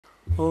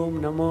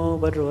Om Namo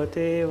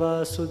Bhagavate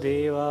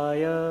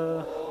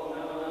Vasudevaya.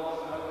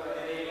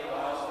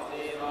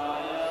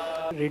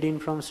 Reading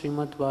from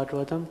Srimad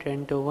Bhagavatam,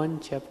 Canto 1,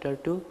 Chapter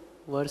 2,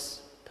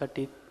 verse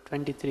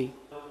 23.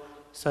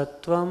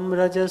 Sattvam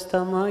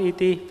rajastama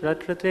iti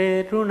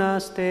prakrate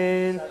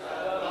runaste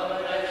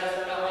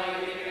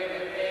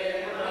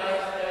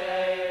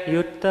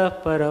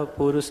yutta para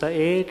purusa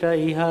eta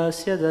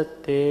ihasya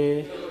datte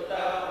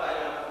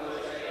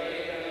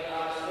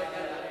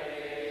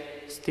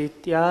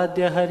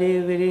Stityadya hari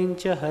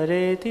virincha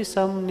hareti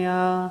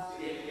samnya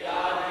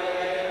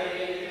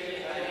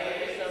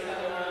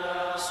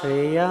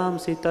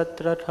Shreyamsi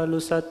tatra khalu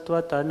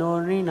sattva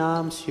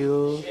tanurninam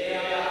syu.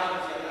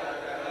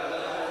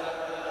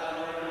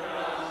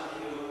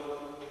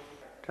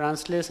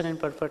 Translation and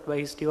purport by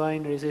His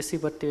Divine Grace A.C.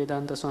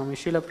 Bhaktivedanta Swami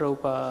Srila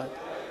Prabhupada.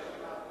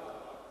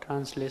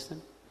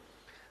 Translation.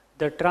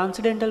 The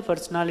transcendental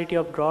personality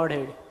of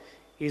Godhead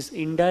is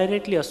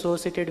indirectly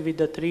associated with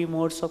the three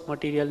modes of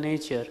material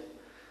nature,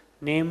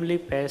 namely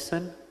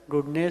passion,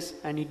 goodness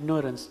and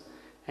ignorance,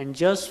 and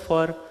just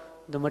for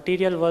the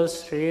material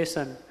world's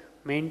creation,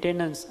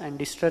 maintenance and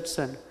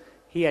destruction,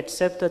 he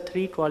accepts the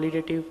three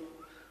qualitative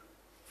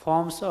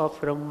forms of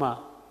Brahma,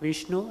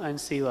 Vishnu and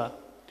Shiva.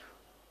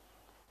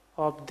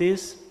 Of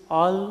this,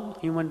 all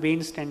human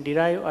beings can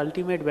derive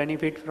ultimate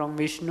benefit from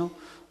Vishnu,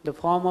 the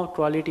form of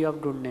quality of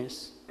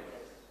goodness.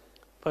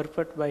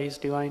 Purport by His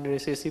Divine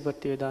Grace A.C.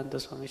 Bhaktivedanta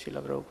Swami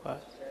Srila Prabhupada.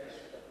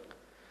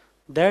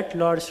 That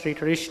Lord Sri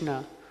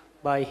Krishna,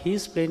 by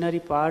His plenary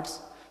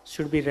parts,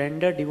 should be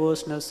rendered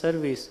devotional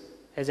service,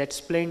 as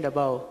explained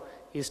above,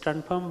 is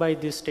confirmed by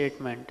this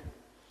statement.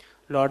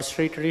 Lord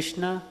Sri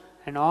Krishna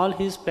and all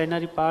His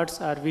plenary parts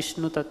are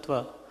Vishnu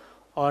Tattva,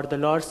 or the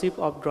Lordship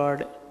of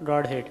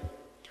Godhead.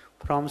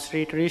 From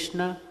Sri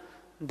Krishna,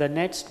 the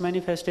next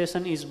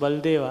manifestation is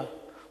Baldeva.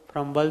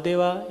 From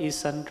Baldeva is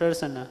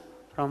Sankarsana.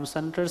 From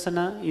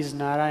Sankarsana is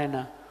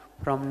Narayana.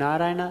 From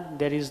Narayana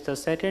there is the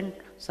second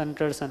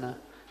Sankarsana.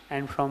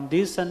 And from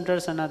this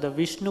Sankarsana the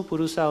Vishnu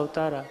Purusa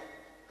Avtara.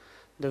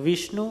 The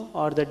Vishnu,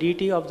 or the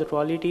deity of the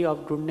quality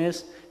of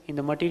goodness in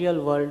the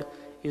material world,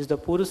 is the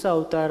Purusa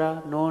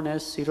Avtara known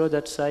as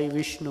Sirodatsai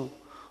Vishnu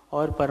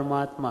or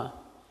Paramatma.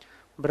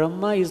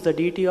 Brahma is the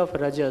deity of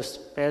Rajas,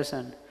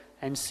 passion,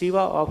 and Shiva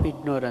of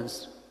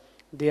ignorance.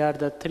 They are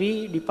the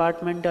three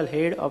departmental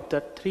head of the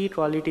three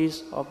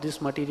qualities of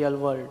this material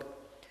world.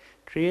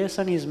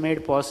 Creation is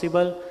made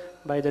possible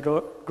by the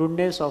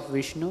goodness of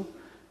Vishnu,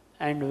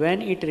 and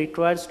when it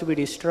requires to be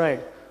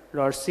destroyed,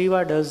 Lord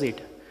Shiva does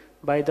it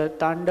by the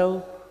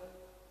Tandav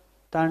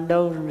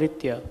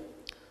Nritya.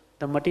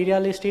 The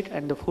materialistic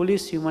and the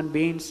foolish human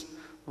beings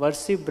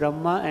worship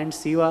Brahma and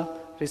Shiva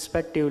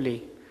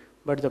respectively,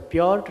 but the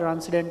pure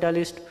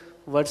transcendentalist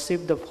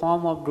worship the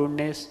form of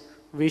goodness,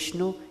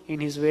 Vishnu, in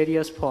his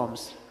various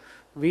forms.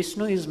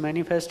 Vishnu is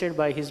manifested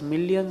by his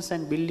millions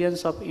and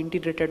billions of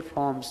integrated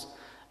forms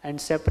and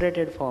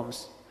separated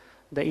forms.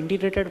 The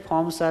integrated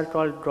forms are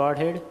called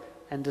Godhead,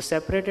 and the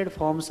separated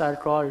forms are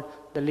called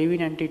the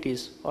living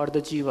entities or the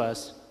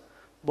Jivas.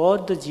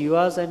 Both the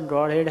Jivas and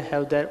Godhead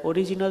have their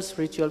original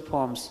spiritual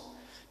forms.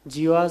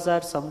 Jivas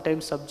are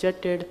sometimes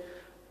subjected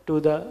to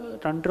the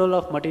control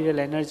of material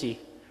energy,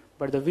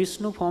 but the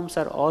Vishnu forms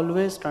are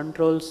always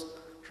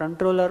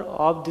controller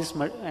of this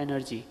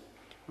energy.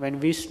 When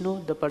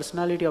Vishnu, the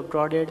personality of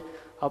Godhead,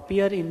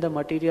 appear in the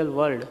material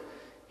world,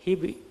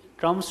 he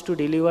comes to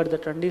deliver the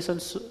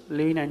conditioned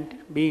living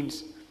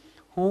beings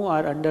who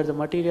are under the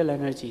material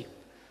energy.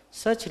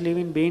 Such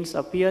living beings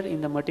appear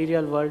in the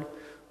material world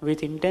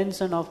with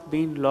intention of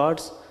being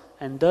lords,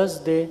 and thus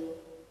they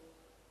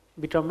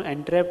become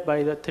entrapped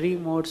by the three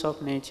modes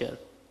of nature.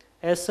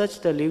 As such,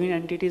 the living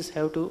entities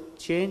have to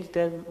change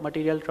their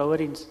material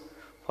coverings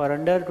for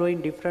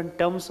undergoing different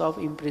terms of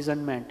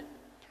imprisonment.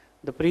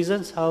 The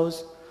prison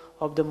house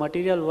of the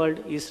material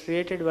world is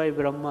created by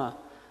Brahma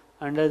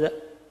under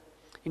the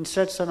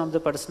instruction of the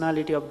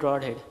personality of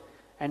Godhead,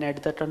 and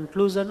at the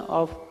conclusion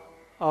of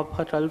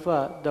her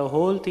kalpa, the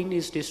whole thing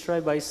is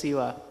destroyed by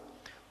Shiva.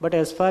 But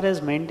as far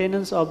as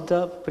maintenance of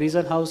the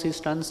prison house is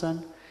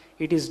concerned,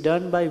 it is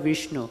done by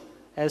Vishnu,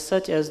 as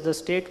such as the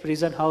state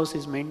prison house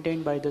is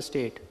maintained by the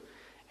state.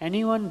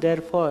 Anyone,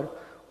 therefore,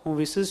 who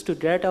wishes to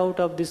get out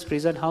of this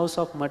prison house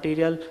of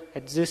material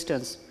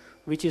existence,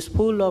 which is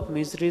full of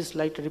miseries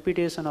like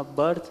repetition of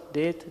birth,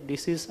 death,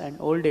 disease and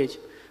old age,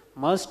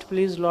 must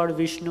please Lord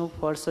Vishnu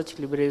for such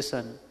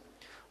liberation.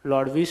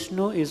 Lord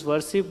Vishnu is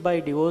worshipped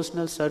by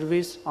devotional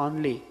service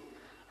only,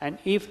 and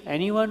if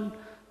anyone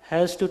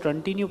has to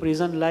continue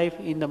prison life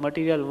in the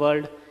material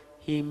world,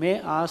 he may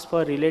ask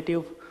for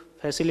relative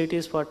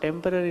facilities for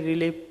temporary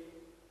relief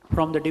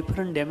from the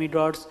different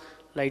demigods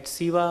like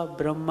Shiva,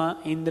 Brahma,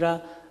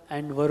 Indra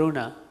and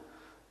Varuna.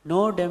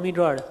 No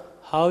demigod,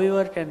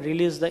 however, can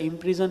release the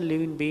imprisoned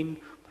living being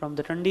from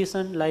the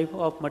conditioned life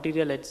of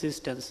material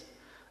existence.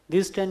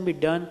 This can be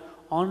done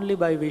only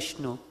by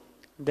Vishnu.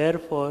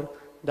 Therefore,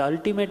 the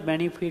ultimate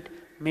benefit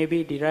may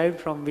be derived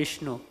from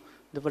Vishnu,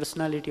 the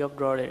personality of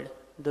Godhead.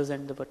 Thus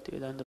end the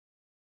Bhaktivedanta.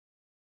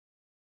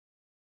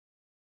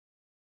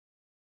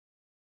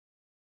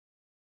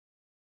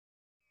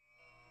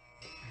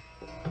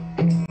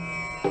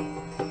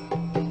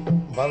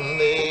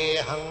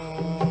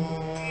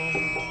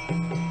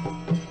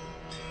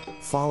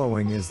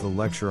 Following is the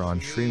lecture on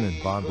Srimad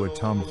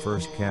Bhagavatam,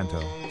 1st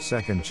Canto,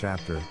 2nd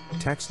Chapter,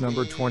 text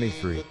number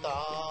 23,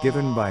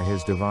 given by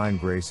His Divine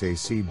Grace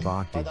A.C.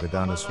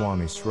 Bhaktivedanta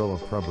Swami Srila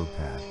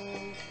Prabhupada.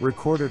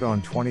 Recorded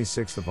on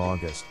 26th of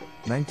August,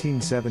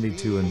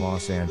 1972 in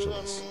Los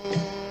Angeles.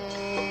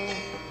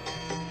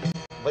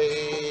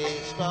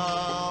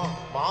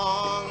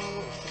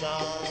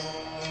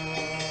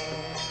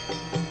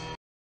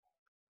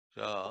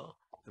 So,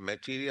 the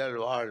material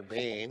world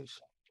means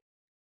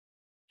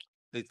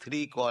the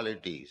three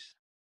qualities.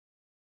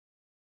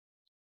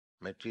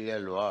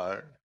 Material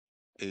world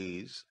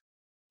is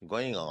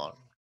going on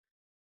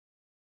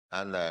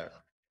under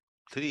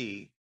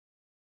three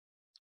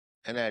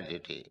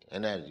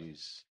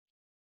energies.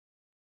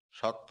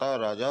 Sattva,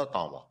 Raja,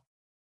 Tama.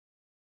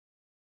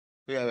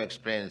 We have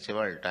explained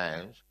several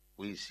times,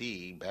 we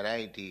see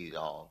varieties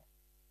of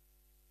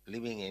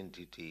living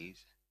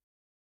entities,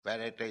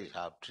 varieties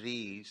of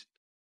trees,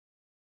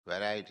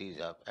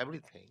 varieties of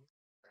everything.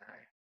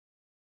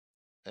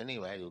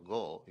 Anywhere you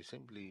go, you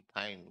simply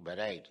find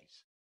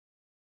varieties.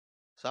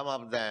 Some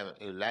of them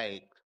you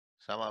like,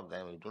 some of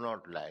them you do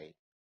not like.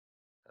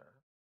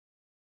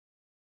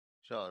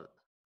 So,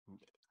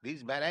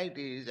 these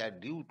varieties are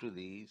due to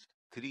these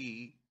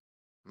three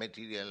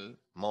material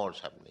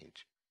modes of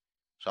nature.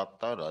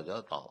 Sattva,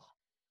 Raja, Tama.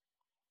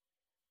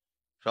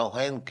 So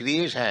when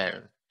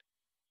creation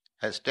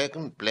has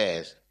taken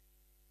place,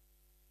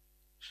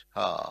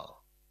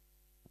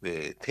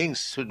 the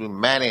things should be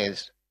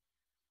managed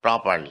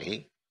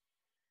properly.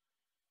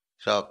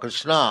 So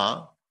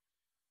Krishna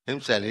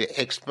himself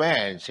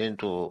expands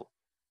into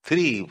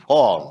three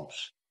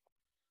forms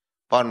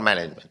for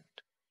management.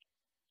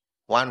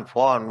 One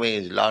form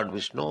is Lord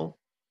Vishnu,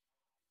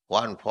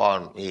 one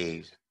form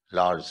is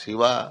Lord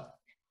Shiva,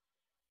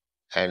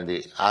 and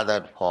the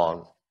other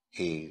form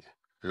is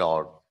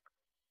Lord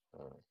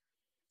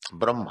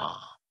Brahma.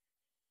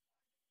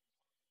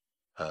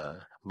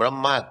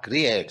 Brahma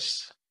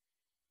creates,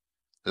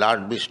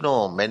 Lord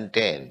Vishnu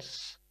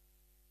maintains,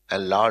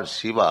 and Lord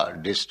Shiva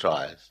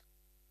destroys.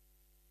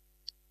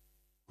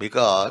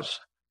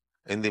 Because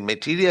in the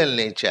material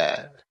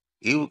nature,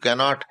 you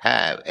cannot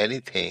have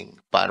anything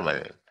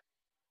permanent.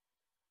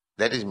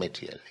 That is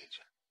material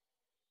nature.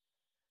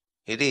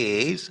 It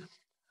is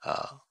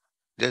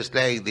just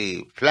like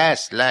the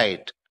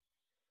flashlight.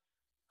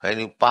 When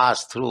you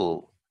pass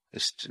through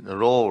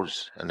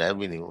roads and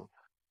avenue,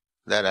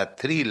 there are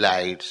three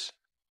lights,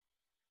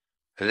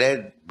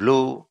 red,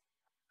 blue,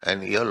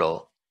 and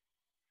yellow.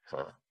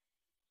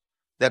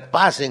 They're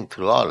passing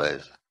through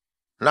always.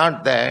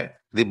 Not that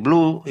the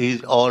blue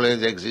is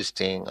always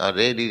existing, or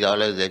red is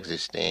always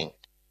existing,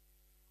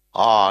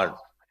 or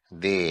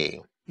the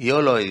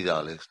yellow is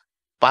always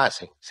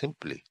passing,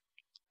 simply.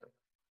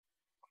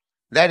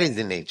 That is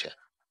the nature,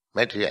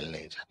 material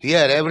nature.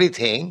 Here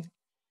everything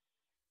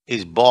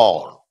is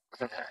born.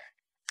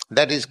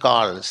 That is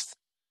called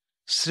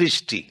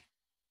Srishti,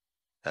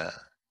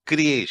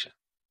 creation.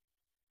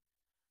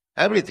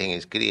 Everything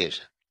is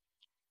creation.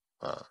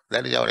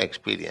 That is our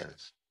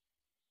experience.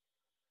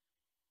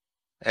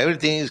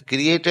 Everything is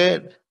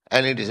created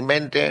and it is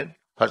maintained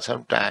for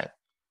some time.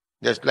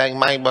 Just like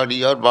my body,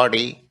 your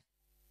body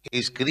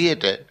is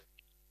created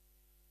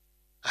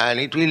and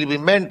it will be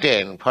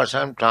maintained for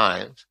some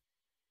time,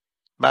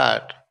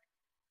 but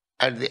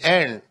at the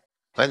end,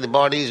 when the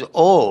body is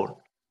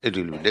old, it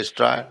will be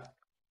destroyed.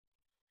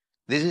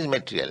 This is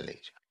material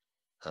nature.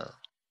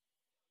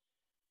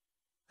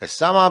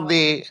 Some of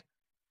the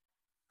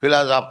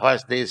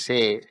philosophers, they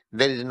say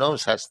there is no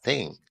such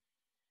thing,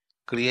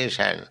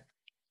 creation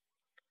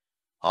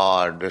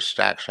or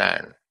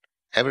distraction.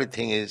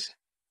 Everything is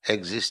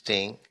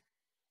existing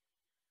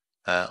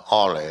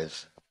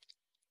always.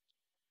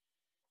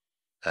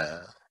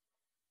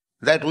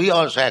 That we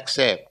also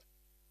accept.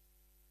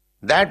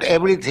 That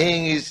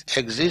everything is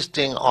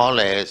existing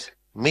always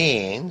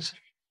means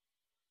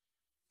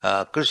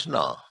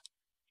Krishna.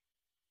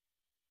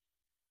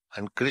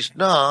 And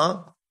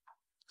Krishna,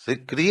 the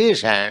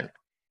creation,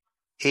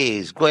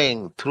 is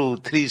going through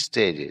three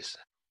stages.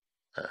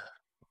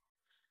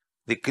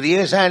 The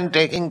creation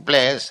taking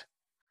place,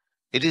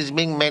 it is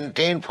being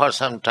maintained for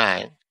some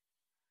time,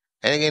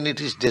 and again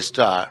it is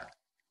destroyed.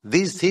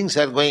 These things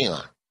are going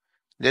on.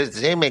 There is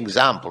the same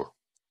example.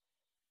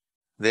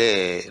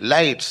 The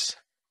lights,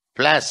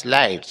 flash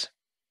lights,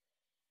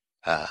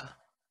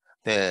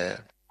 they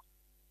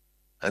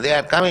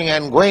are coming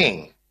and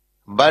going,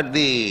 but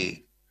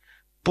the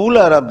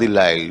puller of the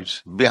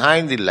lights,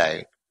 behind the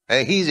light,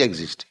 he is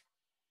existing.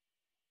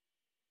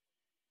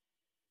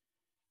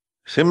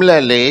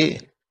 Similarly,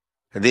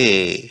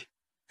 the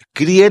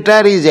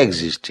creator is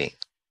existing,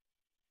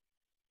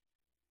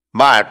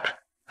 but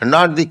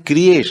not the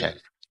creation.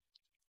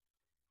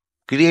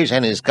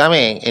 Creation is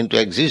coming into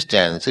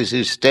existence, it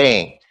is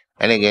staying,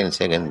 and again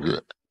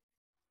second.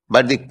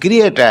 But the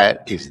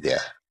creator is there.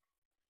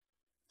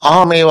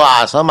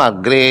 Ahameva asam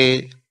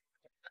agre.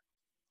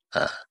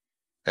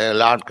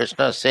 Lord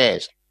Krishna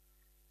says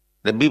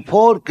that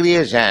before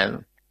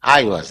creation,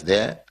 I was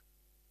there.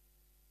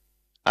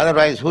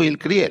 Otherwise, who will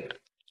create?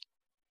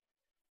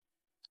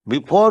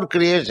 Before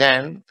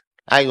creation,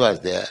 I was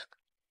there.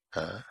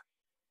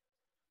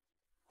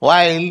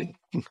 While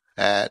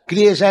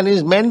creation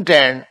is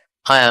maintained,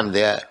 I am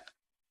there.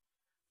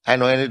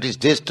 And when it is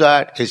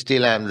destroyed,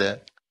 still I am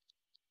there.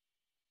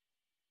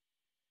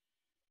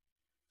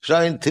 So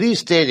in three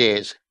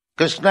stages,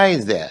 Krishna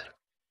is there.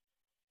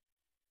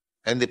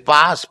 In the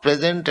past,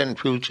 present and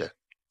future.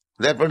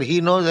 Therefore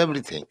he knows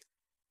everything.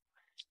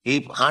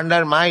 If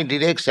under my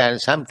direction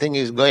something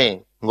is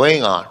going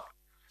on,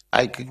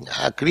 I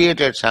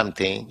created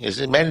something, it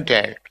is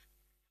maintained,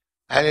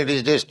 and it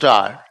is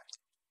destroyed,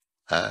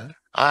 I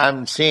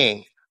am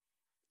seeing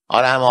or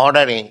I am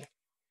ordering,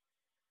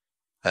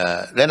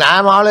 then I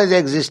am always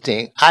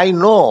existing. I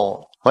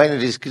know when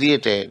it is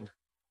created,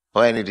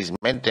 when it is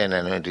maintained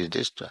and when it is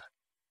destroyed.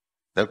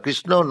 The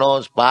Krishna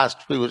knows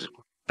past, future,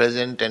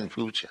 present and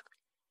future.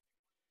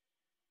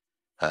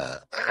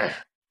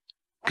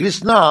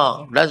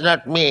 Krishna does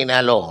not mean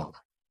alone.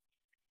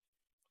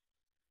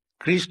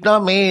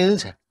 Krishna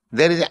means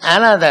there is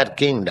another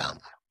kingdom.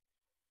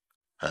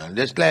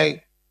 Just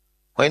like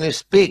when you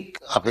speak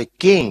of a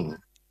king,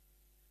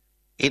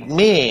 it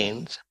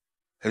means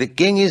the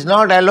king is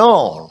not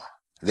alone.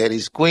 There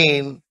is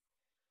queen,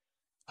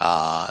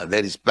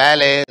 there is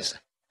palace,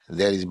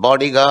 there is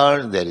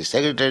bodyguard, there is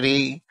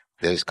secretary,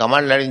 there is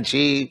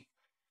commander-in-chief,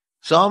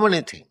 so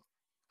many things.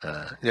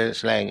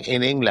 Just like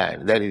in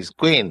England, there is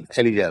Queen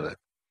Elizabeth.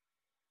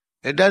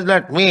 It does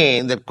not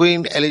mean that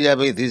Queen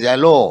Elizabeth is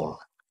alone.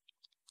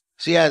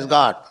 She has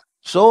got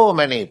so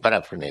many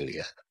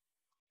paraphernalia.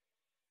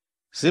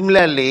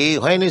 Similarly,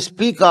 when you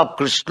speak of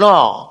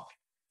Krishna,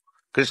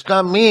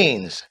 Krishna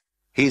means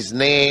his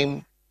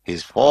name,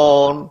 his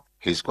form,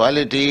 his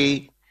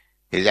quality,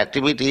 his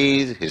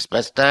activities, his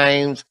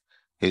pastimes,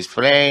 his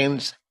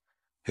friends,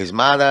 his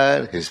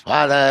mother, his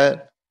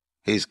father,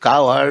 his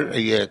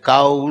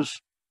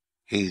cows,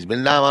 his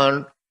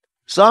Vrindavan,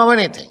 so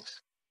many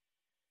things.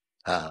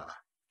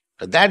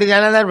 That is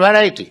another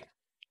variety.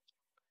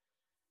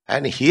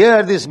 And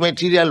here this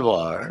material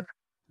world,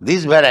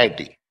 this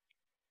variety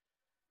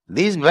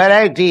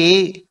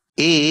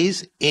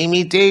is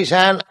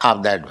imitation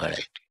of that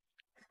variety.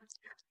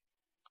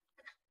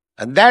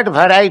 And that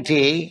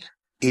variety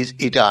is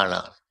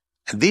eternal.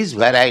 This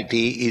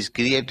variety is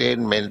created,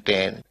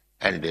 maintained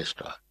and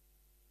destroyed.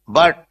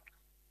 But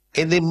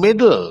in the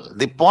middle,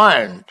 the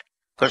point,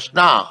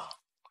 Krishna,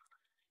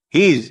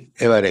 he is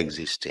ever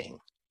existing.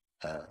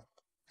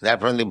 That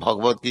from the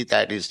Bhagavad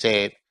Gita it is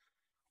said,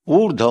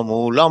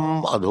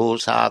 Urdhamulam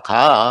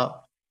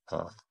adhosakha.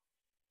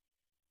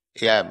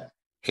 Yeah,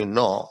 you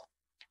know,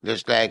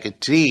 just like a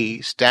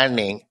tree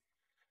standing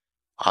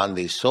on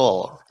the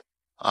shore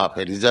of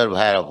a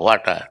reservoir of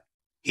water,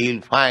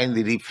 you'll find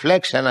the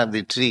reflection of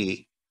the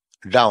tree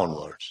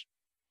downwards.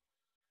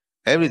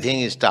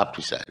 Everything is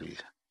topsy-turvy.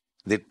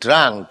 The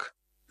trunk,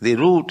 the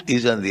root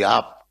is on the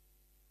up,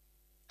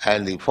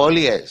 and the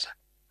foliage,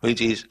 which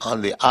is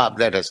on the up,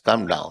 that has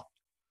come down.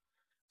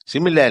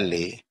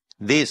 Similarly,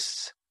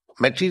 this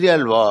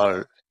material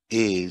world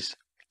is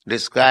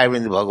described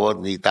in the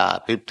Bhagavad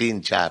Gita,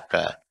 15th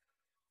chapter,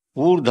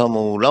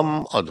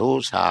 Urdhamulam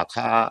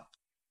adhosakha.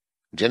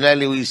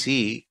 Generally we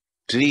see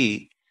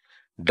tree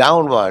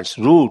downwards,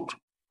 root,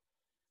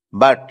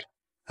 but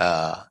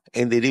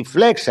in the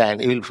reflection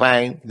you will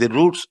find the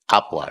roots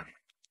upward.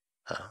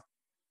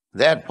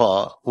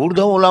 Therefore,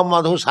 Urdhamulam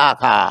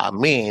adhosakha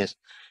means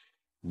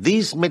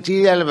these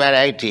material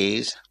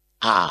varieties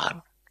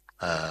are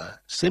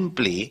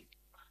simply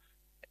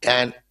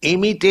an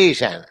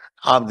imitation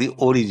of the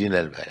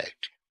original variety.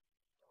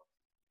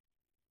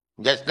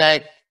 Just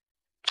like,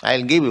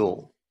 I'll give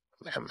you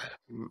a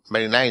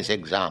very nice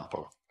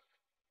example.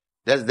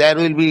 Just there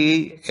will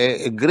be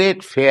a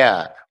great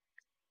fair,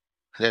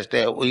 just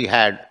we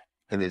had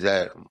in this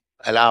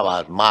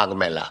Allahabad, Magh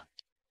Mela.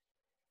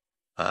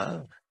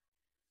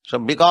 So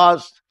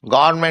because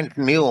government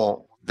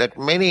knew that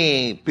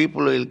many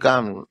people will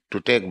come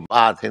to take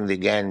bath in the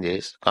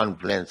Ganges,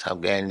 confluence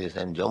of Ganges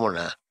and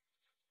Jamuna,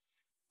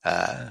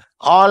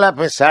 all of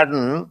a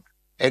sudden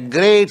a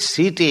great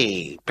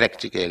city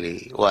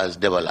practically was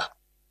developed.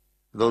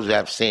 Those who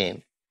have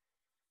seen,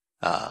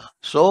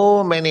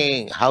 so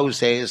many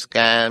houses,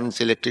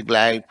 camps, electric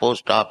light,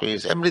 post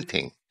office,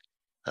 everything,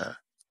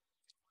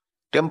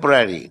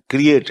 temporary,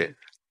 created.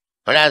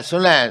 But as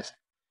soon as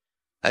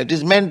it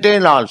is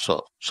maintained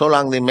also, so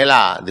long the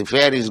Mela, the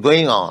fair is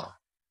going on,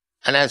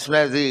 and as soon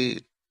as the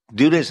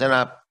duration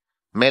of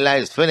Mela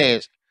is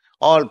finished,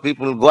 all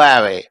people go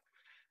away,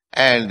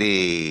 and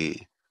the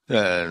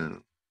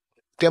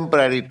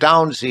temporary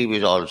township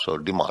is also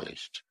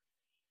demolished.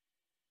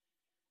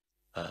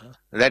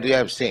 That we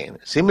have seen.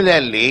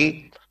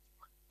 Similarly,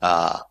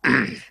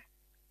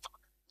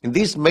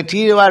 this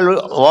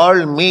material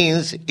world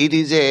means it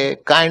is a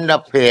kind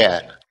of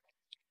fair,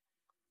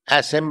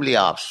 assembly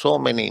of so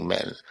many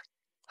men.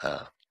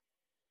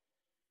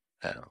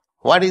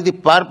 What is the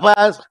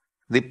purpose?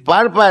 The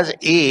purpose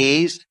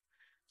is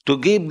to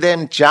give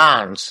them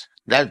chance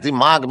That's the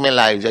Magh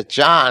Mela, is a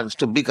chance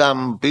to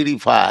become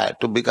purified,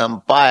 to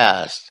become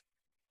pious.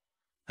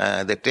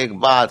 They take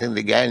bath in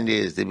the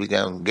Ganges, they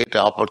get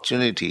an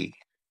opportunity,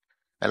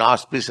 an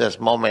auspicious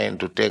moment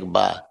to take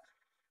bath.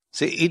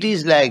 See, it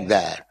is like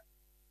that.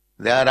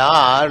 There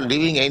are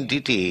living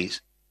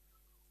entities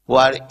who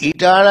are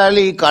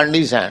eternally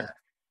conditioned,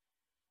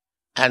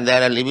 and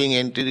there are living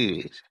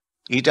entities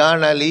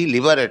eternally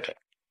liberated.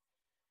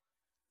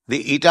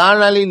 The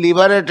eternally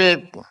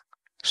liberated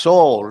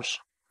souls,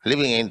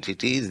 living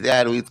entities, they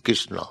are with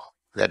Krishna.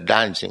 They are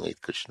dancing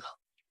with Krishna.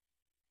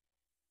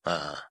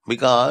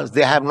 Because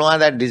they have no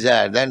other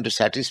desire than to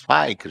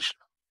satisfy Krishna.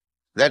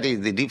 That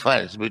is the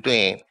difference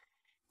between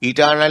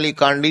eternally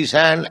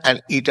conditioned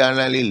and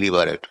eternally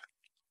liberated.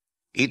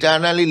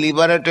 Eternally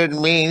liberated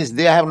means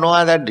they have no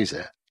other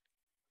desire.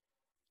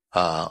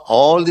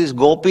 All these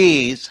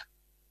gopis,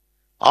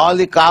 all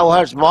the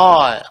cowherds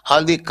boy,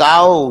 all the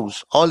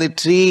cows, all the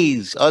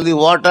trees, all the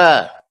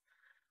water,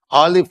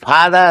 all the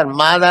father,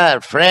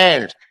 mother,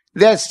 friends,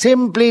 they are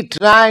simply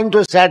trying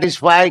to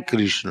satisfy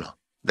Krishna.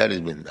 That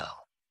is Vrindavan.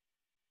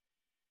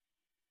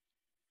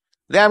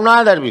 They have no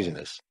other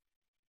business.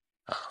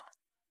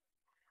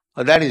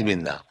 That is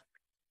Vrindavan.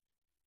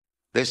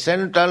 The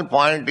central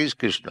point is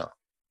Krishna.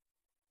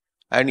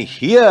 And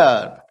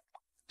here,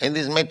 in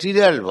this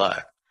material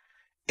world,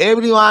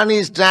 everyone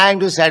is trying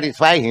to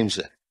satisfy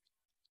himself.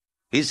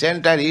 His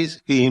center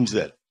is he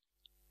himself.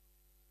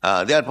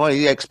 Therefore,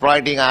 he is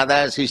exploiting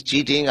others, he is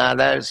cheating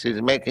others, he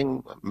is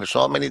making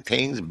so many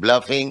things,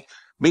 bluffing,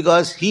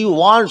 because he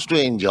wants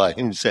to enjoy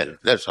himself.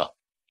 That's all.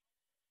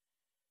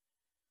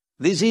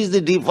 This is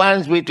the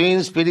difference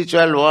between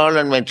spiritual world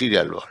and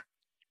material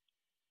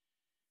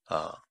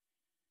world.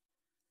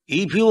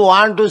 If you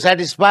want to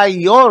satisfy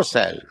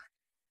yourself,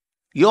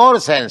 your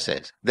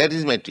senses, that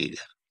is material.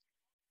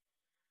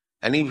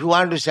 And if you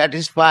want to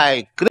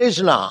satisfy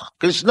Krishna,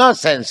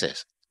 Krishna's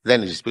senses,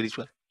 then it is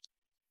spiritual.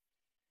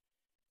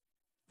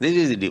 This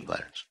is the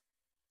difference.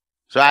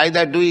 So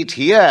either do it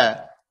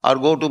here or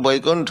go to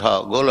Vaikuntha,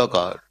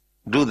 Goloka,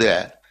 do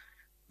there.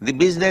 The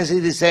business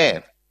is the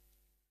same.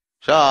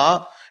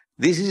 So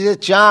this is a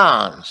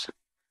chance.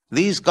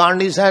 These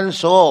conditioned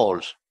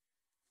souls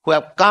who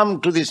have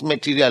come to this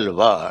material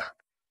world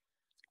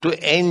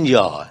to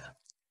enjoy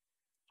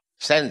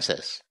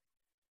senses.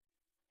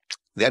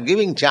 They are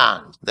giving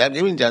chance. They are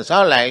giving chance.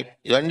 All right,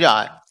 you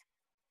enjoy.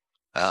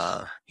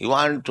 You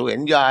want to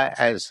enjoy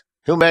as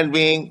human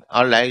being,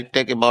 all right,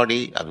 take a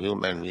body of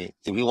human being.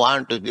 If you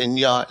want to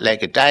enjoy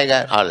like a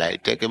tiger, all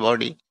right, take a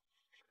body.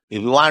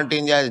 If you want to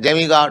enjoy as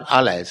demigod,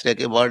 all right,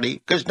 take a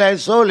body. Krishna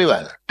is so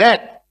liberal.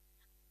 Take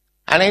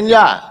and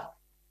enjoy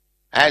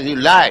as you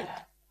like.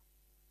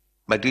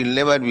 But you'll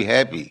never be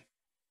happy.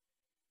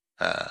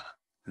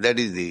 That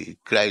is the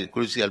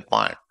crucial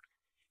point.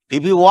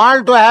 If you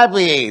want to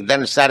happy,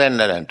 then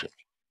surrender unto me.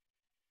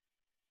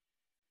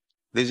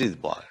 This is the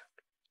point.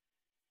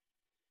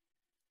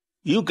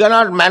 You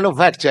cannot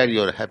manufacture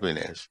your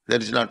happiness.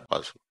 That is not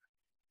possible.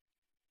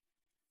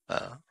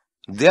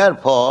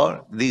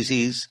 Therefore,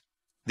 this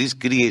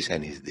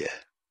creation is there.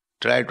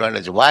 Try to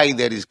understand why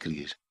there is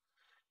creation.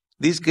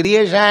 This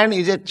creation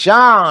is a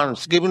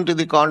chance given to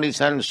the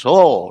conditioned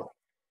soul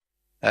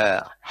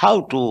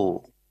how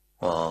to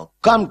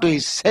come to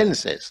his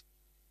senses,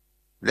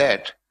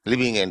 that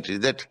living entity,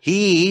 that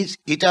he is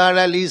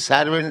eternally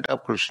servant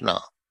of Krishna,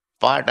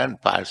 part and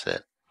parcel.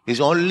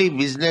 His only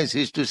business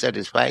is to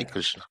satisfy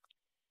Krishna.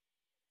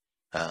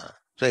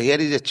 So here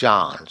is a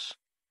chance.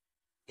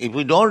 If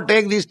we don't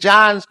take this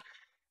chance,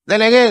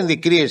 then again the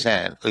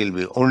creation will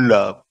be wound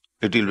up,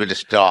 it will be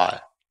destroyed.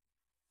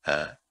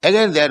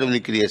 Again there will be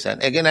creation,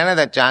 again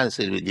another chance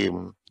will be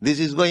given. This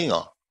is going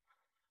on.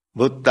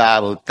 Bhutta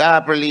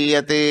bhutta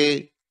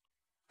praliyate.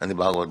 And the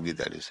Bhagavad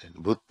Gita is saying,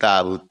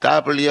 Bhutta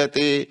bhutta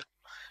praliyate.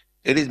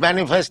 It is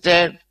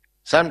manifested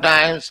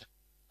sometimes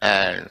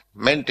and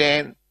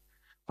maintained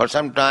for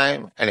some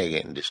time and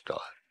again destroyed.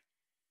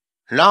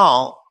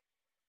 Now,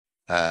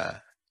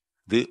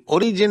 the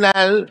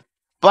original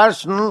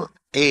person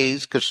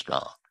is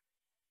Krishna.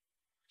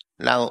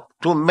 Now,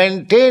 to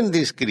maintain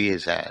this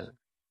creation,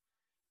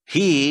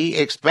 he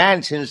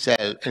expands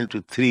himself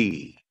into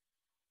three.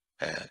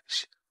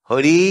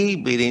 Hari,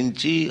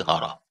 Birinchi,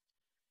 Hara.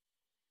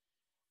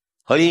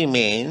 Hari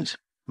means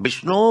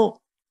Vishnu,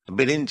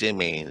 Birinchi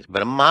means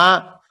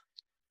Brahma,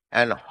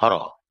 and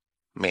Hara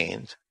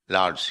means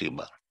Lord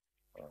Shiva.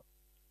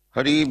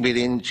 Hari,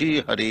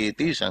 Birinchi,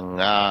 Hariti,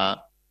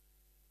 Sangha.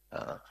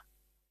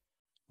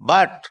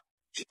 But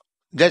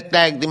just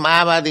like the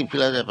Mayavadi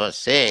philosopher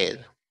says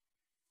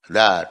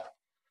that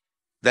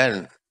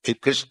then if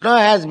Krishna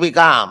has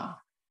become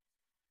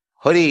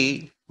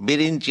Hari,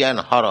 Birinchi and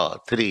Hara,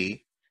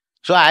 three,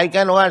 so I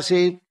can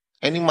worship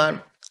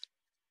anyone?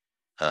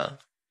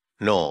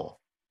 No.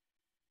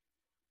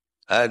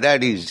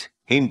 That is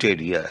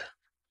hinted here.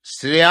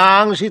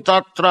 Sriyangsi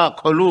tatra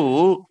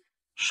khalu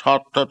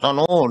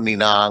sattatano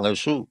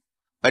ninangasu.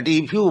 But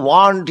if you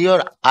want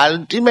your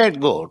ultimate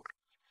good,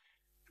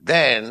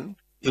 then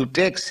you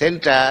take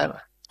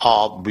shelter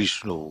of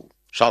Vishnu,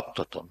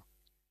 Sattatan.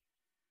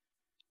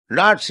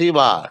 not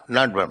Shiva,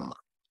 not Brahma.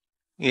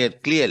 Here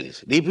clearly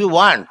said. If you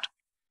want,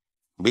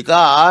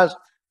 because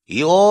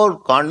your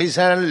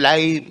conditional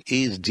life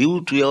is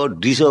due to your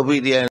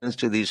disobedience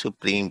to the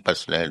Supreme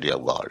Personality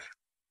of God.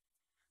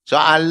 So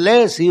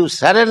unless you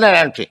surrender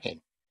unto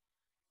Him,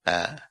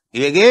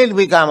 you again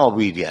become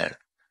obedient.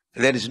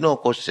 There is no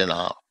question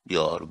of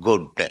your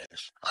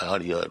goodness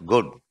or your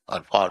good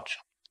or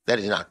fortune. That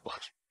is not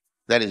possible.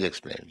 That is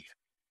explained here.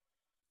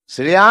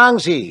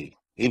 Sriyangsi,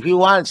 if you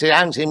want,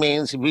 Sriyangsi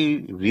means if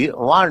you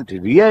want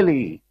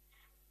really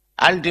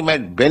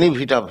ultimate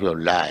benefit of your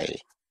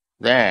life,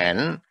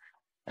 then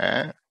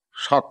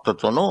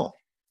Sattatono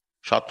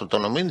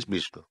means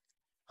Vishnu.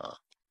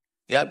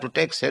 You have to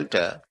take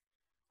shelter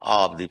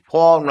of the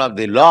form of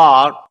the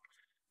Lord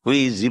who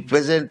is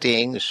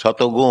representing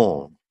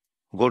Satagun,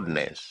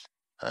 goodness,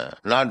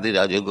 not the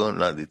Rajagun,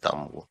 not the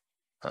Tamagun.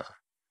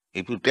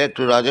 If you take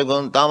to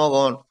Rajagun,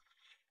 Tamagun,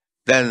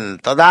 then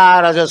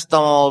Tada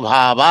Rajastamo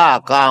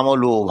Bhava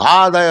Kamalo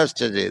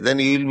Bhadayaschaje, then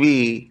you will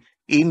be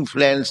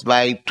influenced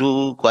by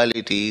two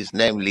qualities,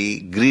 namely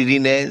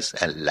greediness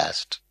and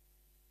lust.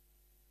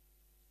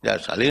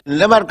 That's all. You will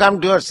never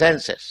come to your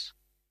senses.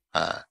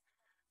 You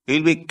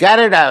will be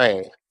carried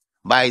away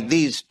by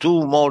these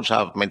two modes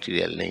of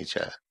material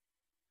nature.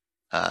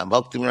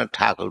 Bhaktivedanta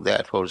Thakur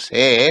therefore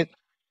said,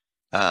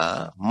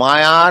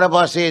 Mayar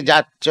base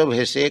jaccho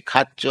bhese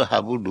khacho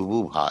habu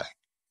dubu bhai.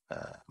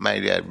 My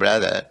dear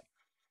brother,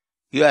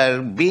 you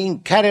are being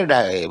carried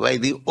away by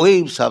the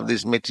waves of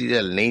this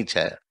material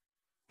nature,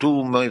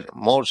 two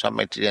modes of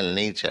material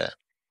nature,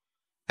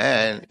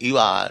 and you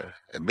are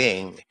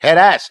being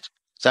harassed.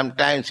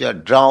 Sometimes you are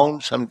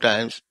drowned,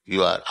 sometimes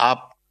you are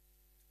up.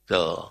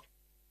 So,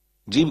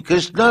 Jiv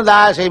Krishna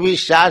Das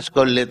Vishwas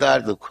korle to ar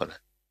dukh na.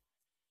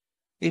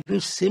 If you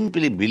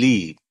simply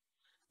believe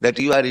that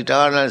you are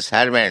eternal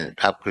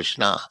servant of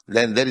Krishna,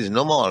 then there is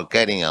no more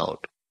carrying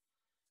out.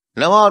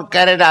 No more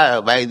carried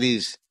out by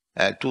these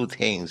two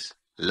things,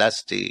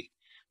 lust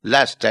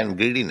and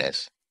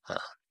greediness.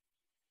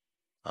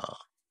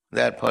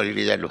 Therefore it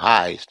is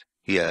advised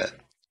here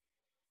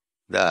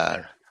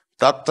that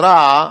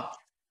tatra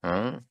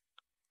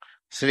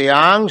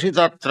sriyangsi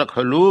tatra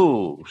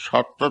khalu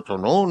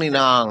sattatono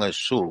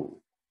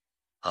ninangasu.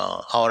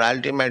 Our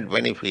ultimate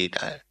benefit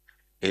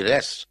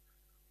rests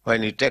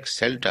when we take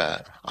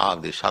shelter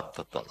of the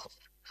sattatono.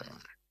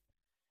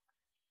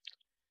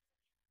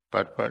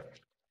 But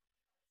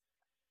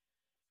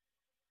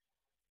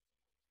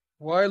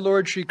why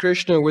Lord Sri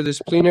Krishna with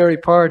his plenary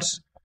parts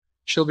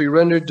shall be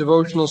rendered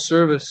devotional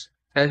service,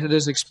 as it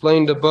is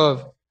explained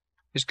above,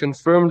 is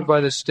confirmed by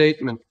this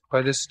statement.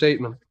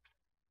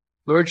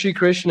 Lord Sri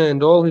Krishna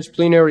and all his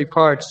plenary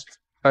parts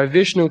are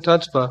Vishnu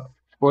Tattva,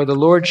 or the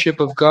Lordship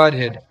of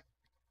Godhead.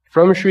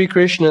 From Sri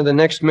Krishna the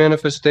next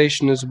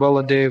manifestation is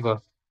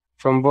Baladeva.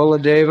 From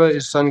Baladeva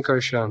is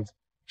Sankarshan.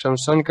 From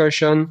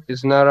Sankarshan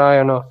is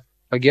Narayana.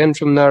 Again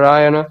from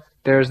Narayana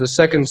there is the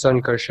second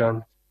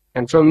Sankarshan.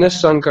 And from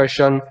this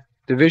Sankarshan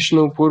the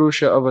Vishnu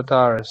Purusha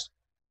avatars.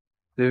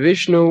 The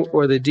Vishnu,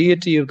 or the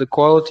deity of the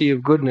quality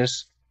of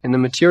goodness in the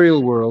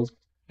material world,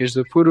 is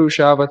the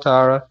Purusha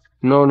avatara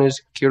known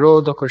as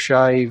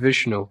Kirodakashayi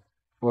Vishnu,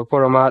 or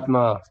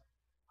Paramatma.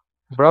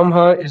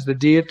 Brahma is the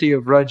deity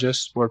of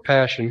Rajas, or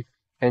passion,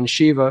 and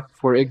Shiva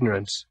for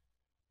ignorance.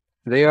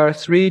 They are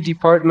three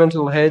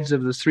departmental heads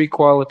of the three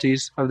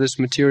qualities of this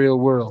material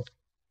world.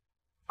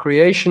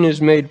 Creation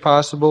is made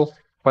possible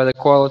by the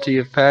quality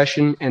of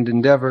passion and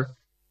endeavor.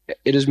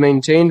 It is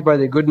maintained by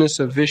the goodness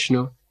of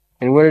Vishnu,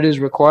 and when it is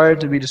required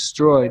to be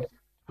destroyed,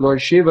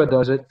 Lord Shiva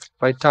does it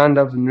by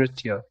Tandav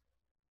Nritya.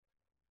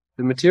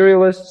 The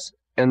materialists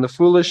and the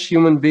foolish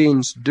human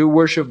beings do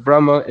worship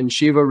Brahma and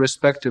Shiva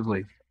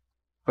respectively,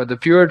 but the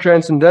pure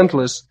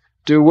transcendentalists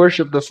do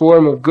worship the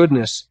form of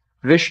goodness,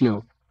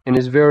 Vishnu, in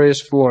his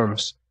various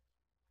forms.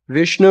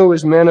 Vishnu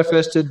is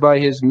manifested by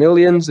his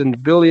millions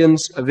and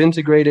billions of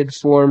integrated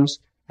forms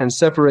and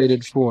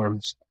separated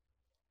forms.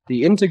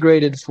 The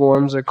integrated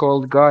forms are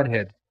called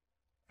Godhead,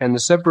 and the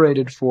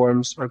separated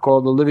forms are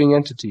called the living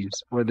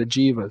entities, or the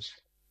jivas.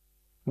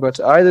 But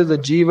either the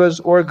jivas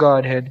or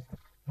Godhead,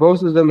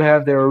 both of them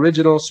have their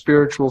original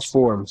spiritual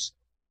forms.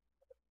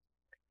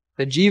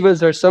 The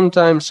jivas are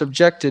sometimes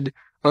subjected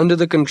under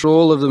the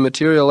control of the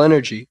material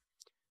energy,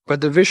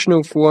 but the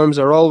Vishnu forms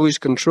are always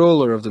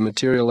controller of the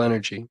material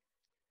energy.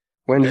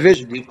 When there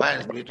is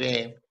difference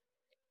between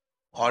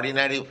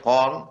ordinary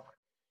form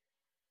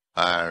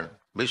and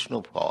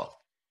Vishnu form.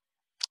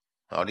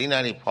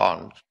 Ordinary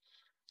forms,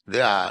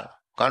 they are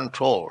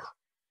controlled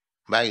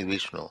by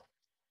Vishnu.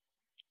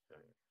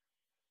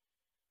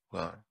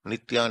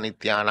 Nitya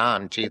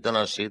nityanam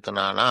chetana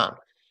chetananam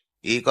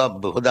eka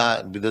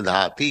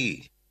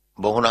vidadhati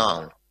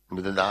bahunam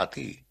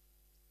vidadhati.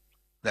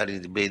 That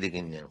is the Vedic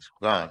Indians.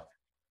 Go on.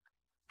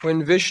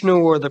 When Vishnu,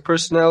 or the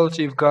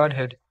personality of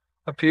Godhead,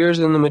 appears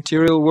in the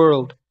material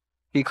world,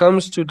 he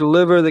comes to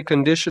deliver the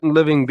conditioned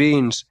living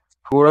beings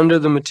who are under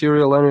the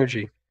material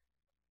energy.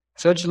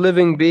 Such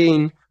living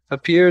being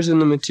appears in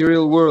the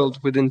material world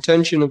with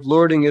intention of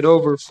lording it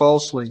over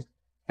falsely,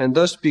 and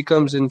thus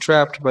becomes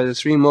entrapped by the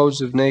three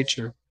modes of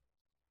nature.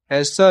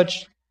 As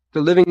such,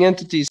 the living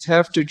entities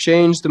have to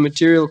change the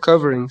material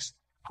coverings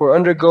for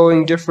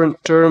undergoing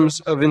different terms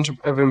of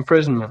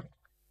imprisonment.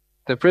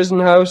 The prison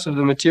house of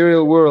the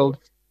material world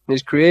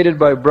is created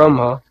by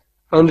Brahma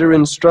under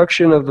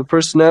instruction of the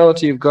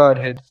personality of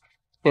Godhead,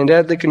 and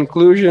at the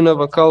conclusion of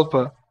a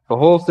kalpa, the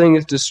whole thing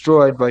is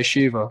destroyed by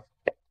Shiva.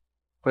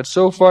 But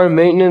so far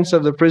maintenance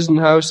of the prison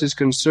house is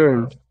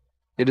concerned,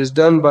 it is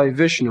done by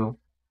Vishnu,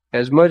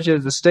 as much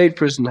as the state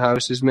prison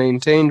house is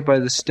maintained by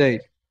the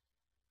state.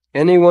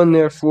 Anyone,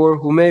 therefore,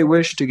 who may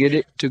wish to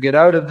get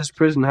out of this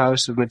prison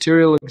house of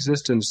material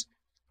existence,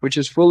 which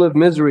is full of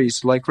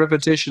miseries like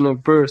repetition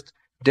of birth,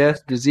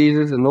 death,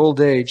 diseases, and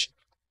old age,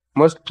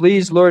 must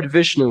please Lord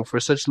Vishnu for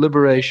such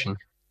liberation.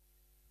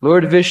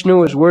 Lord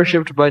Vishnu is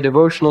worshipped by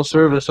devotional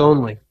service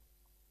only,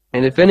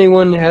 and if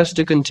anyone has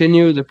to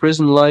continue the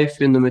prison life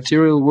in the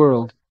material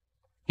world,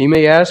 he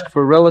may ask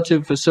for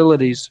relative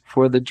facilities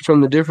from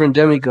the different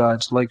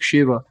demigods like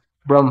Shiva,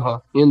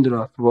 Brahma,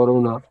 Indra,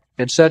 Varuna,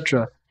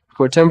 etc.,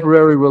 for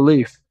temporary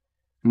relief.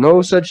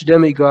 No such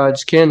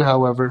demigods can,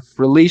 however,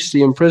 release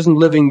the imprisoned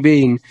living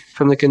being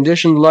from the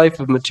conditioned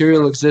life of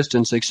material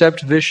existence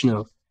except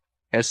Vishnu.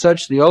 As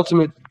such, the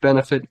ultimate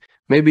benefit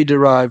may be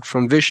derived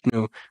from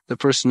Vishnu, the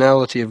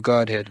personality of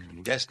Godhead.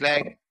 Just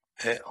like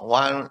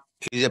one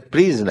is a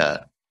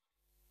prisoner.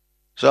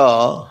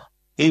 So,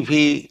 if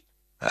he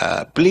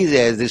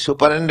pleases the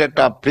superintendent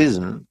of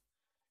prison,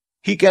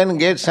 he can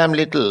get some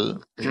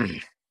little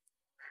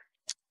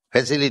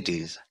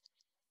facilities.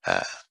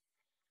 I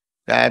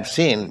have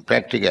seen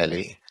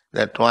practically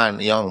that one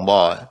young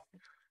boy,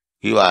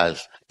 he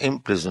was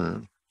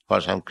imprisoned for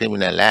some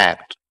criminal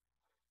act.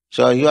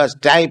 So he was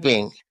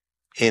typing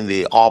in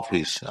the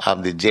office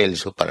of the jail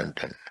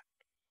superintendent.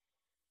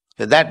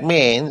 So that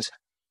means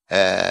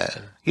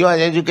he was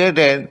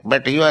educated,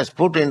 but he was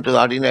put into the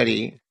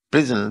ordinary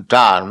prison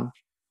term.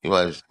 He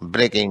was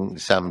breaking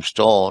some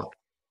stone,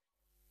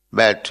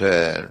 but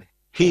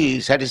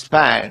he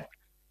satisfied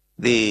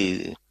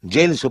the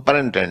jail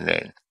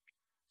superintendent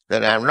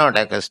that I am not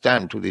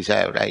accustomed to this,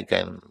 I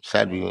can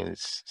serve you in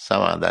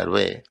some other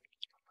way.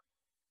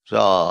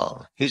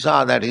 So he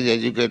saw that he's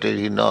educated,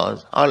 he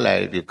knows, all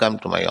right, you come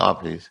to my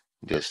office,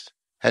 just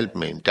help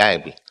me in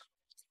typing.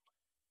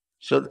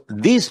 So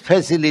this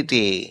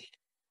facility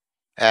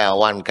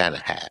one can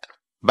have,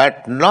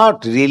 but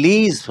not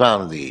release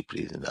from the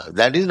prisoner.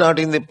 That is not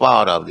in the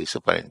power of the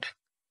superintendent.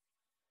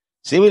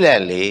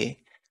 Similarly,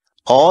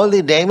 all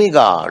the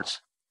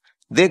demigods,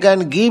 they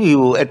can give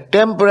you a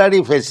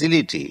temporary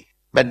facility,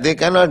 but they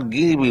cannot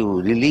give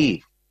you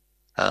relief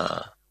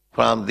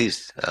from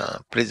this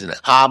prisoner.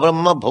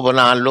 Abrahma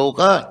bhavana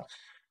loka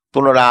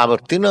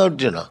punaravartina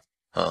arjuna.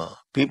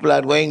 People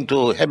are going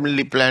to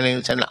heavenly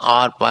planets and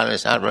our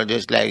planets are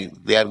just like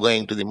they are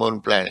going to the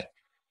moon planet.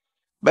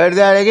 But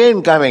they are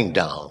again coming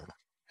down.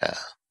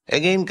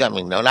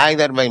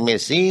 Either by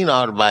machine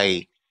or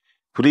by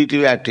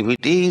fruitive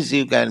activities,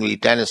 you can be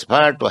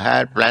transferred to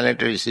higher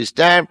planetary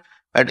system,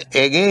 but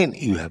again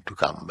you have to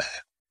come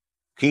back.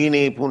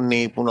 Kine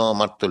punne puno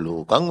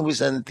martalo kang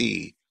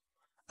visanti.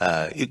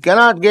 You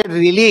cannot get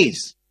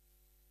release.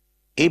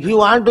 If you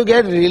want to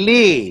get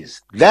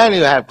release, then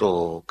you have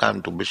to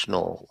come to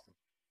Vishnu.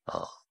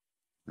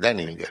 Then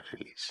you will get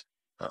release.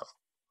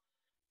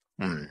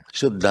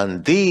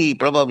 Shuddhanti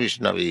Prabha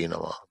Vishnavi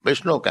Nama.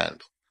 Vishnu can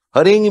do.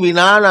 Haring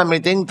vinana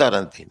miting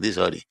taranti. This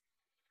Hari.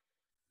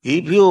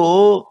 If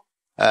you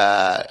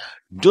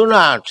do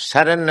not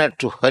surrender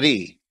to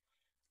Hari,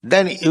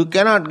 then you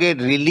cannot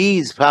get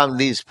release from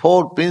these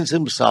four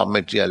principles of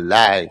material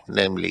life,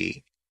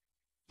 namely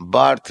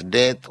birth,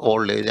 death,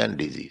 old age and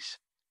disease.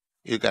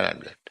 You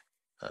cannot get.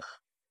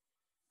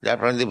 That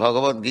from the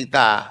Bhagavad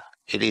Gita,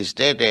 it is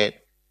stated,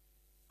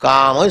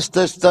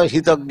 Kamastasta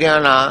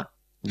hitagyana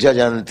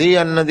jajanti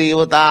anna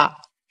devata.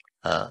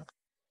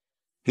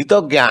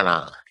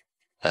 Hitagyana.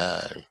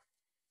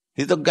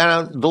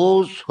 Hitagyana,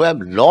 those who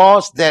have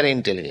lost their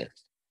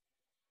intelligence,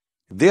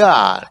 they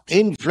are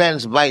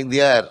influenced by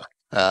their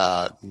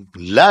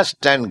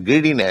lust and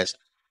greediness.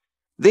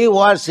 They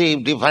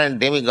worship different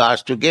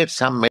demigods to get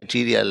some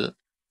material,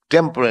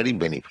 temporary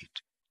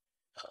benefit.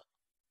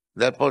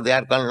 Therefore, they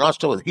are called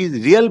Nostos. His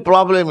real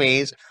problem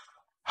is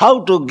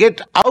how to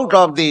get out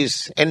of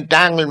this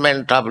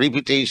entanglement of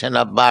repetition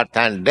of birth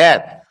and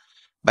death.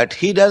 But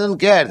he doesn't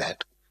care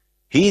that.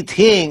 He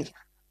thinks,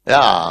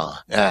 now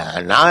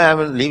I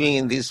am living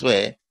in this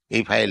way.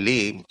 If I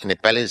live in a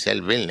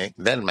palatial building,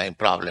 then my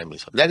problem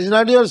is. That is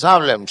not your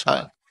problem,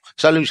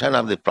 solution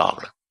of the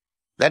problem.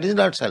 That is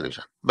not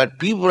solution. But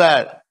people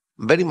are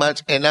very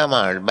much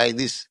enamored by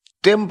this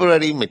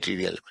temporary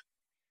material.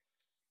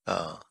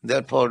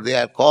 Therefore, they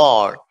are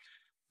called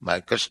by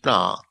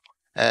Krishna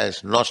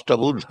as Nasta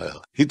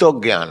Buddha,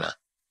 Hitogyana.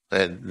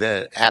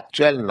 Their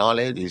actual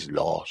knowledge is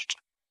lost.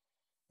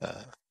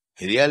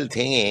 Real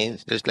thing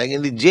is, just like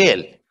in the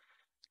jail,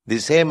 the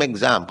same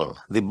example.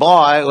 The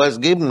boy was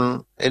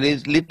given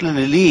his little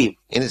relief.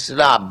 Instead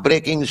of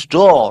breaking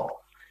stone,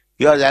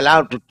 he was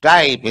allowed to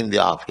type in the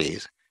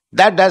office.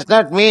 That does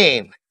not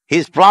mean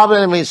his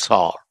problem is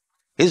solved.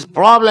 His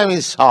problem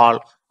is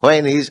solved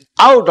when he is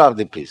out of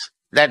the prison.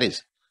 That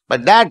is.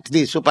 But that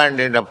the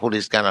superintendent of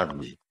police cannot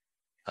give.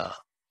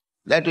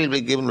 That will be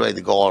given by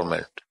the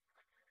government.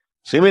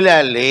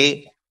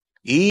 Similarly,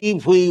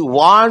 if we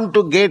want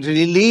to get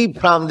relief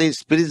from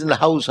this prison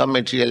house of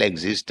material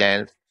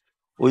existence,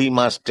 we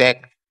must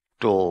take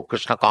to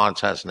Krishna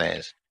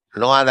consciousness.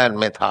 No other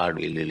method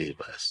will relieve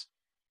us.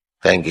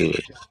 Thank you.